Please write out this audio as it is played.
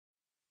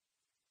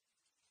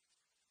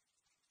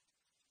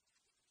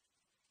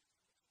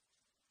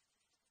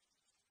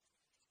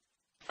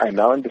I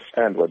now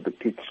understand what the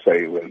kids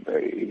say when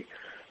they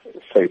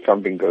say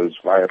something goes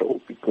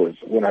viral, because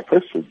when I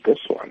posted this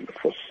one,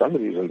 for some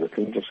reason the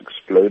thing just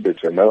exploded.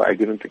 So no, I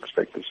didn't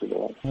expect this at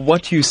all.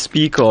 What you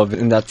speak of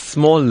in that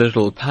small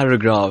little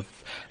paragraph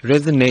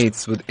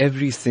resonates with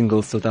every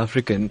single South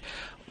African.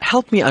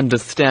 Help me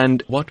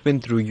understand what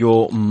went through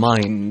your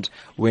mind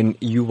when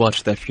you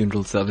watched that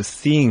funeral service,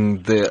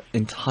 seeing the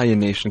entire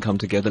nation come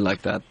together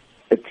like that.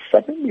 It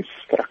suddenly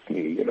struck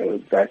me,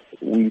 that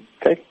we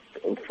take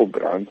for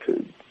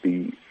granted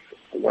the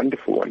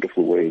wonderful,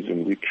 wonderful ways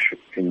in which,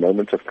 in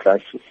moments of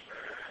crisis,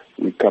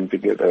 we come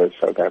together as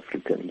South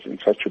Africans in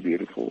such a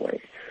beautiful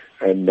way.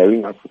 And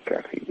knowing Uncle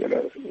Kathy,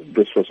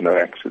 this was no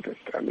accident.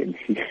 I mean,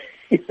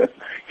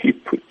 he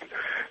put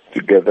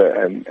together,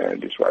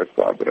 and his wife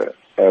Barbara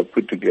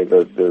put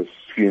together this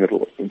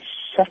funeral in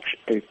such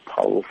a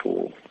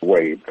powerful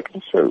way, but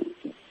also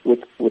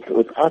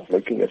without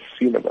making a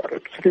scene about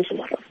it. So there's a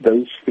lot of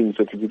those things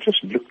that if you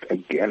just looked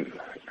again,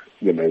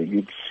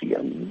 you'd see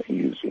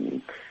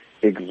amazing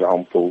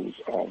examples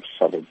of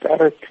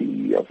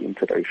solidarity, of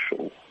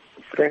interracial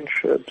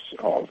friendships,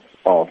 of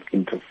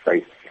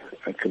interfaith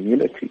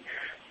community.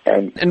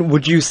 And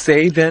would you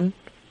say then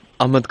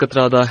Ahmed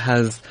Kathrada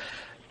has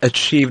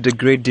achieved a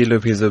great deal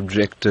of his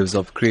objectives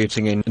of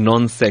creating a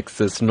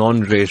non-sexist,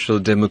 non-racial,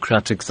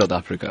 democratic South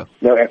Africa?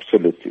 No,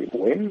 absolutely.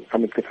 When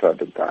Ahmed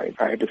Kathrada died,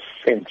 I had a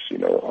sense,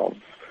 of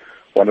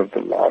one of the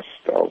last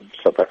of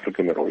South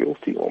African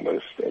royalty,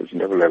 almost, as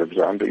Neville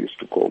Alexander used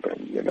to call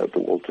them, the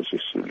Walter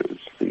Sisulus,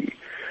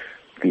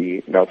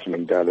 the Nelson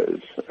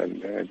Mandelas,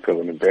 and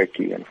Governor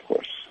Mbeki, and of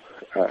course,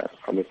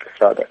 Ahmed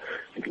Kathrada.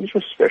 These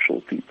were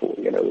special people,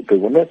 they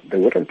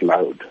weren't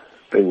loud,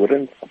 they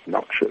weren't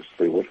obnoxious,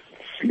 they weren't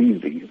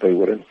sleazy, they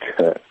weren't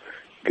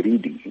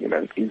greedy,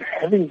 in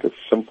having this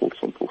simple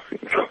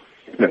funeral,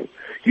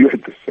 you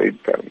at the same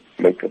time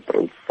make a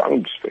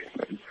profound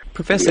statement.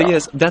 Professor,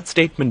 yes, that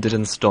statement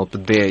didn't stop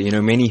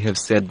there. Many have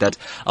said that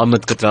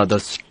Ahmed Kathrada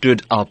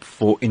stood up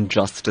for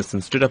injustice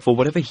and stood up for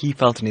whatever he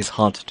felt in his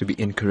heart to be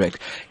incorrect.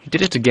 He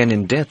did it again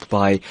in death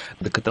by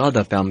the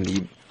Kathrada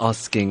family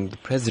asking the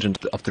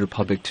President of the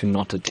Republic to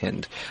not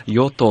attend.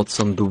 Your thoughts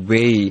on the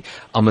way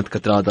Ahmed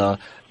Kathrada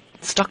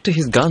stuck to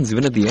his guns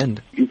even at the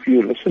end? If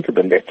you listen to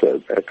the letter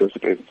that was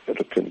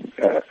written,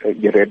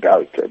 read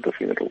out at the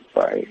funeral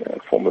by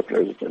former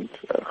President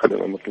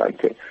Kgalema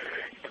Motlanthe,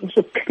 it was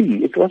a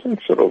plea. It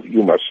wasn't sort of,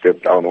 you must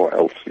step down or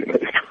else, it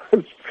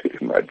was very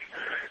much,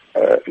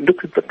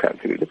 look at the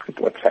country, look at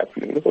what's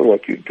happening, look at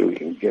what you're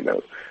doing,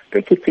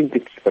 don't you think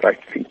it's the right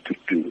thing to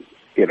do,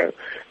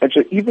 And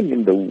so even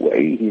in the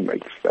way he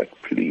makes that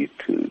plea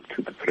to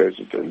the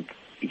President,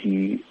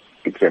 he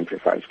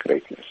exemplifies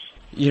greatness.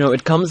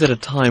 It comes at a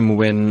time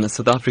when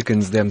South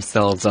Africans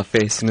themselves are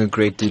facing a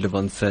great deal of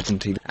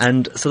uncertainty.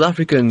 And South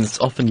Africans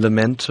often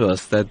lament to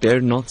us that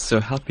they're not so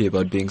happy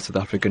about being South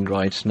African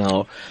right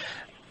now.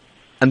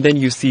 And then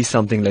you see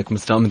something like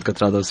Mr. Ahmed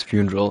Kathrada's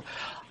funeral.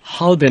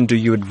 How then do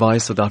you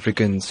advise South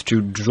Africans to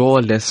draw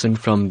a lesson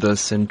from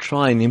this and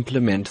try and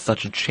implement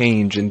such a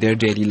change in their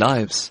daily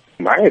lives?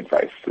 My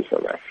advice to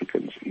South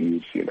Africans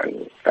is,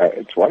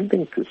 it's one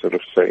thing to sort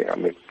of say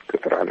Ahmed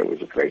Kathrada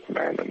was a great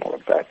man and all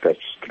of that. That's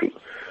true.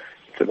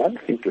 It's another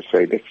thing to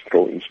say, let's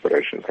draw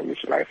inspiration from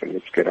his life and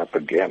let's get up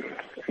again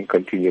and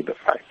continue the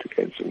fight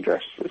against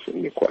injustice,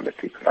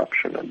 inequality,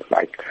 corruption, and the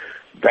like.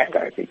 That,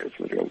 I think, is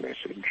the real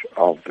message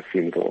of the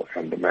funeral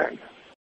and the man.